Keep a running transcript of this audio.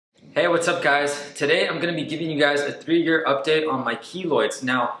Hey, what's up guys? Today I'm going to be giving you guys a 3-year update on my keloids.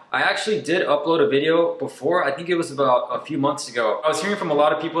 Now, I actually did upload a video before, I think it was about a few months ago. I was hearing from a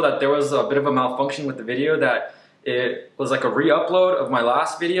lot of people that there was a bit of a malfunction with the video, that it was like a re-upload of my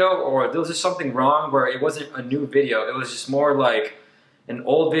last video, or there was just something wrong where it wasn't a new video. It was just more like an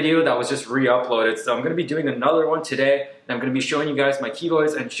old video that was just re-uploaded. So I'm going to be doing another one today, and I'm going to be showing you guys my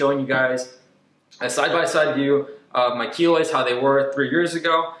keloids and showing you guys a side-by-side view of my keloids, how they were 3 years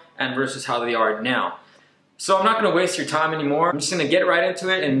ago and versus how they are now. So I'm not going to waste your time anymore. I'm just going to get right into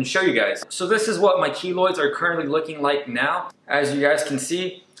it and show you guys. So this is what my keloids are currently looking like now. As you guys can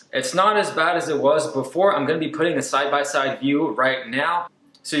see, it's not as bad as it was before. I'm going to be putting a side-by-side view right now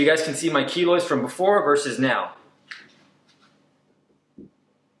so you guys can see my keloids from before versus now.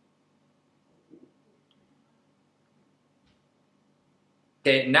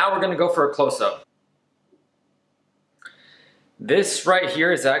 Okay, now we're going to go for a close-up. This right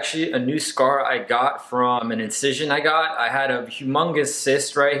here is actually a new scar I got from an incision I got. I had a humongous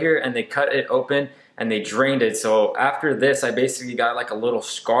cyst right here and they cut it open and they drained it. So after this, I basically got like a little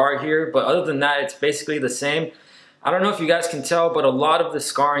scar here. But other than that, it's basically the same. I don't know if you guys can tell, but a lot of the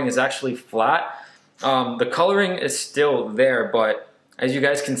scarring is actually flat. The coloring is still there, but as you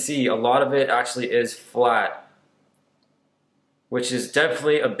guys can see, a lot of it actually is flat, which is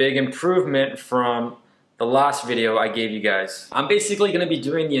definitely a big improvement from the last video I gave you guys. I'm basically going to be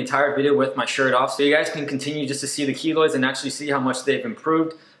doing the entire video with my shirt off so you guys can continue just to see the keloids and actually see how much they've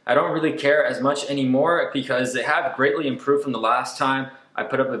improved. I don't really care as much anymore because they have greatly improved from the last time I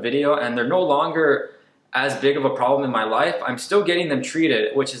put up a video, and they're no longer as big of a problem in my life. I'm still getting them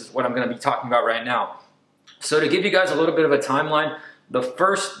treated, which is what I'm going to be talking about right now. So to give you guys a little bit of a timeline, the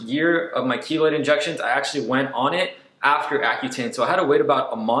first year of my keloid injections, I actually went on it after Accutane. So I had to wait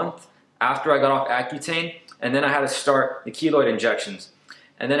about a month after I got off Accutane, and then I had to start the keloid injections.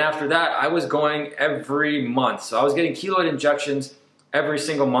 And then after that, I was going every month. So I was getting keloid injections every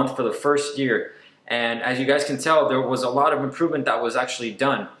single month for the first year. And as you guys can tell, there was a lot of improvement that was actually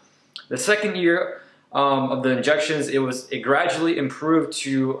done. The second year of the injections, it gradually improved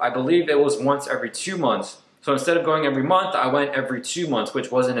to, I believe it was once every 2 months. So instead of going every month, I went every 2 months, which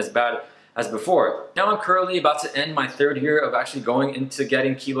wasn't as bad as before. Now I'm currently about to end my 3rd year of actually going into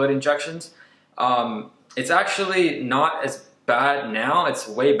getting keloid injections. It's actually not as bad now, it's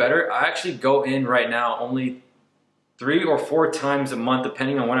way better. I actually go in right now only 3 or 4 times a month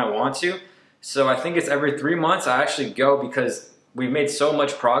depending on when I want to. So I think it's every 3 months I actually go because we've made so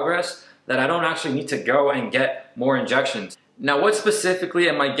much progress that I don't actually need to go and get more injections. Now what specifically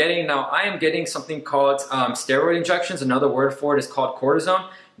am I getting? Now I am getting something called steroid injections. Another word for it is called cortisone.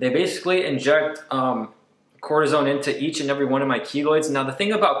 They basically inject cortisone into each and every one of my keloids. Now the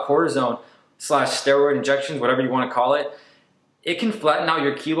thing about cortisone / steroid injections, whatever you want to call it, it can flatten out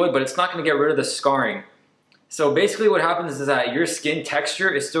your keloid, but it's not going to get rid of the scarring. So basically what happens is that your skin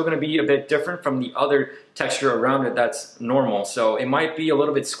texture is still going to be a bit different from the other texture around it that's normal. So it might be a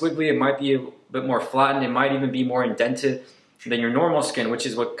little bit squiggly, it might be a bit more flattened, it might even be more indented than your normal skin, which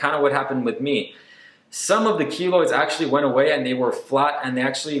is what happened with me. Some of the keloids actually went away and they were flat, and they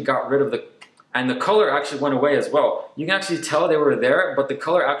actually got rid of and the color actually went away as well. You can actually tell they were there, but the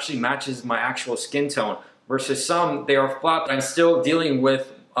color actually matches my actual skin tone, versus some, they are flat, but I'm still dealing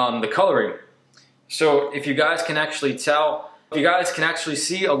with the coloring. So if you guys can actually tell, you guys can actually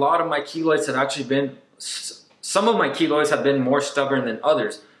see a lot of my keloids have actually been, some of my keloids have been more stubborn than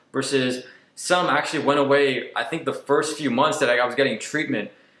others, versus some actually went away, I think the first few months that I was getting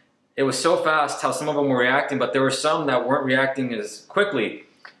treatment. It was so fast how some of them were reacting, but there were some that weren't reacting as quickly.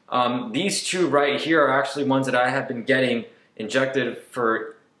 These two right here are actually ones that I have been getting injected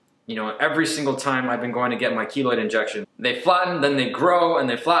for, every single time I've been going to get my keloid injection. They flatten, then they grow, and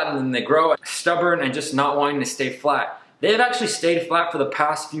they flatten, then they grow. Stubborn and just not wanting to stay flat. They have actually stayed flat for the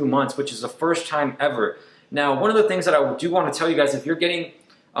past few months, which is the first time ever. Now, one of the things that I do want to tell you guys, if you're getting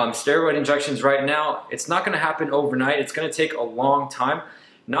steroid injections right now, it's not going to happen overnight. It's going to take a long time.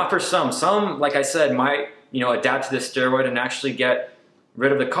 Not for some. Some, like I said, might adapt to this steroid and actually get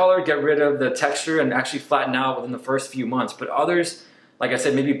rid of the color, get rid of the texture, and actually flatten out within the first few months. But others, like I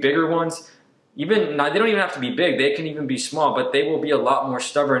said, maybe bigger ones, they don't even have to be big. They can even be small, but they will be a lot more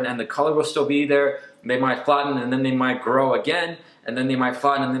stubborn, and the color will still be there. They might flatten, and then they might grow again, and then they might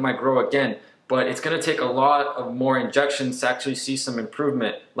flatten, and they might grow again. But it's going to take a lot of more injections to actually see some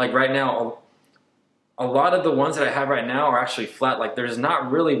improvement. Like right now, a lot of the ones that I have right now are actually flat. Like there's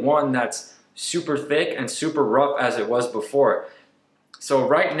not really one that's super thick and super rough as it was before. So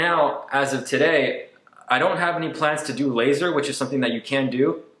right now, as of today, I don't have any plans to do laser, which is something that you can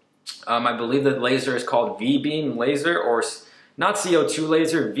do. I believe that laser is called V-beam laser, or not CO2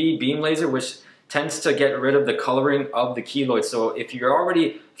 laser, V-beam laser, which tends to get rid of the coloring of the keloids. So if you're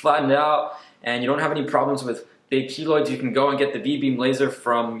already flattened out and you don't have any problems with big keloids, you can go and get the V-beam laser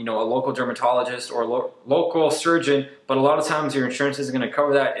from, you know, a local dermatologist or a local surgeon, but a lot of times your insurance isn't going to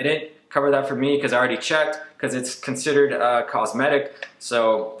cover that. It didn't cover that for me because I already checked, because it's considered cosmetic.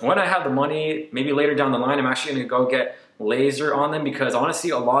 So when I have the money, maybe later down the line, I'm actually going to go get laser on them, because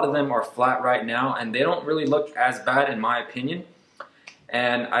honestly a lot of them are flat right now and they don't really look as bad in my opinion.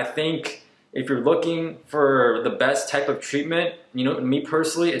 And I think if you're looking for the best type of treatment, you know, me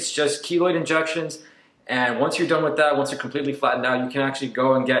personally, it's just keloid injections. And once you're done with that, once you're completely flattened out, you can actually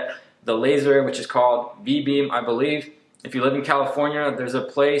go and get the laser, which is called V-beam, I believe. If you live in California, there's a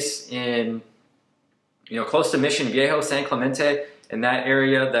place in, you know, close to Mission Viejo, San Clemente, in that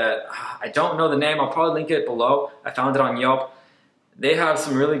area that I don't know the name. I'll probably link it below. I found it on Yelp. They have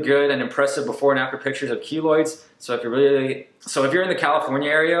some really good and impressive before and after pictures of keloids. So if you're in the California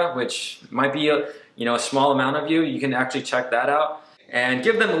area, which might be a, you know, a small amount of you, you can actually check that out and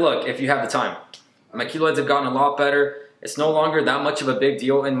give them a look if you have the time. My keloids have gotten a lot better. It's no longer that much of a big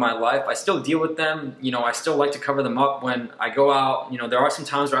deal in my life. I still deal with them. You know, I still like to cover them up when I go out. You know, there are some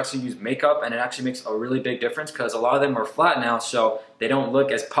times where I actually use makeup and it actually makes a really big difference, because a lot of them are flat now, so they don't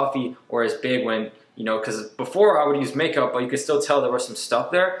look as puffy or as big when, you know, because before I would use makeup, but you could still tell there was some stuff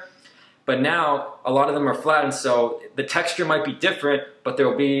there. But now a lot of them are flat, and so the texture might be different, but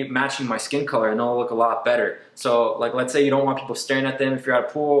they'll be matching my skin color and they'll look a lot better. So like, let's say you don't want people staring at them if you're at a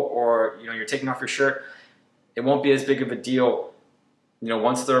pool, or, you know, you're taking off your shirt. It won't be as big of a deal, you know,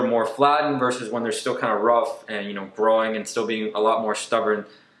 once they're more flattened versus when they're still kind of rough and, you know, growing and still being a lot more stubborn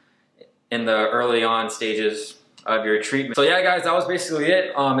in the early on stages of your treatment. So yeah, guys, that was basically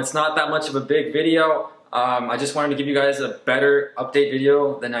it. It's not that much of a big video. I just wanted to give you guys a better update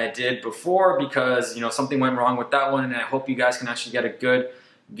video than I did before, because, you know, something went wrong with that one, and I hope you guys can actually get a good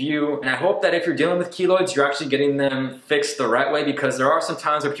view. And I hope that if you're dealing with keloids, you're actually getting them fixed the right way, because there are some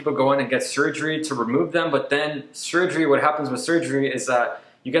times where people go in and get surgery to remove them, but then surgery, what happens with surgery is that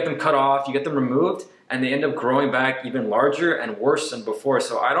you get them cut off, you get them removed, and they end up growing back even larger and worse than before.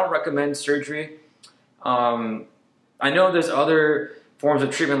 So I don't recommend surgery. I know there's other forms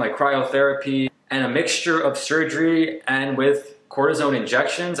of treatment like cryotherapy and a mixture of surgery and with cortisone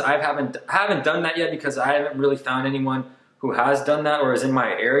injections. I haven't done that yet, because I haven't really found anyone who has done that or is in my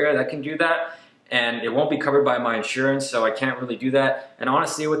area that can do that, and it won't be covered by my insurance, so I can't really do that. And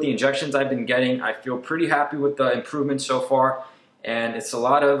honestly, with the injections I've been getting, I feel pretty happy with the improvements so far, and it's a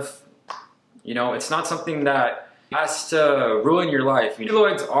lot of, you know, it's not something that has to ruin your life.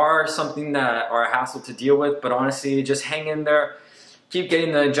 Keloids are something that are a hassle to deal with, but honestly, just hang in there, keep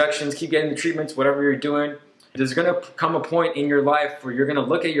getting the injections, keep getting the treatments, whatever you're doing. There's gonna come a point in your life where you're gonna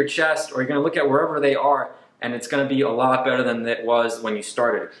look at your chest, or you're gonna look at wherever they are, and it's going to be a lot better than it was when you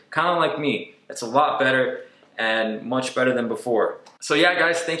started. Kind of like me. It's a lot better and much better than before. So yeah,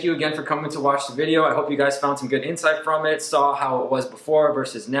 guys, thank you again for coming to watch the video. I hope you guys found some good insight from it, saw how it was before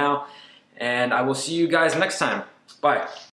versus now, and I will see you guys next time. Bye.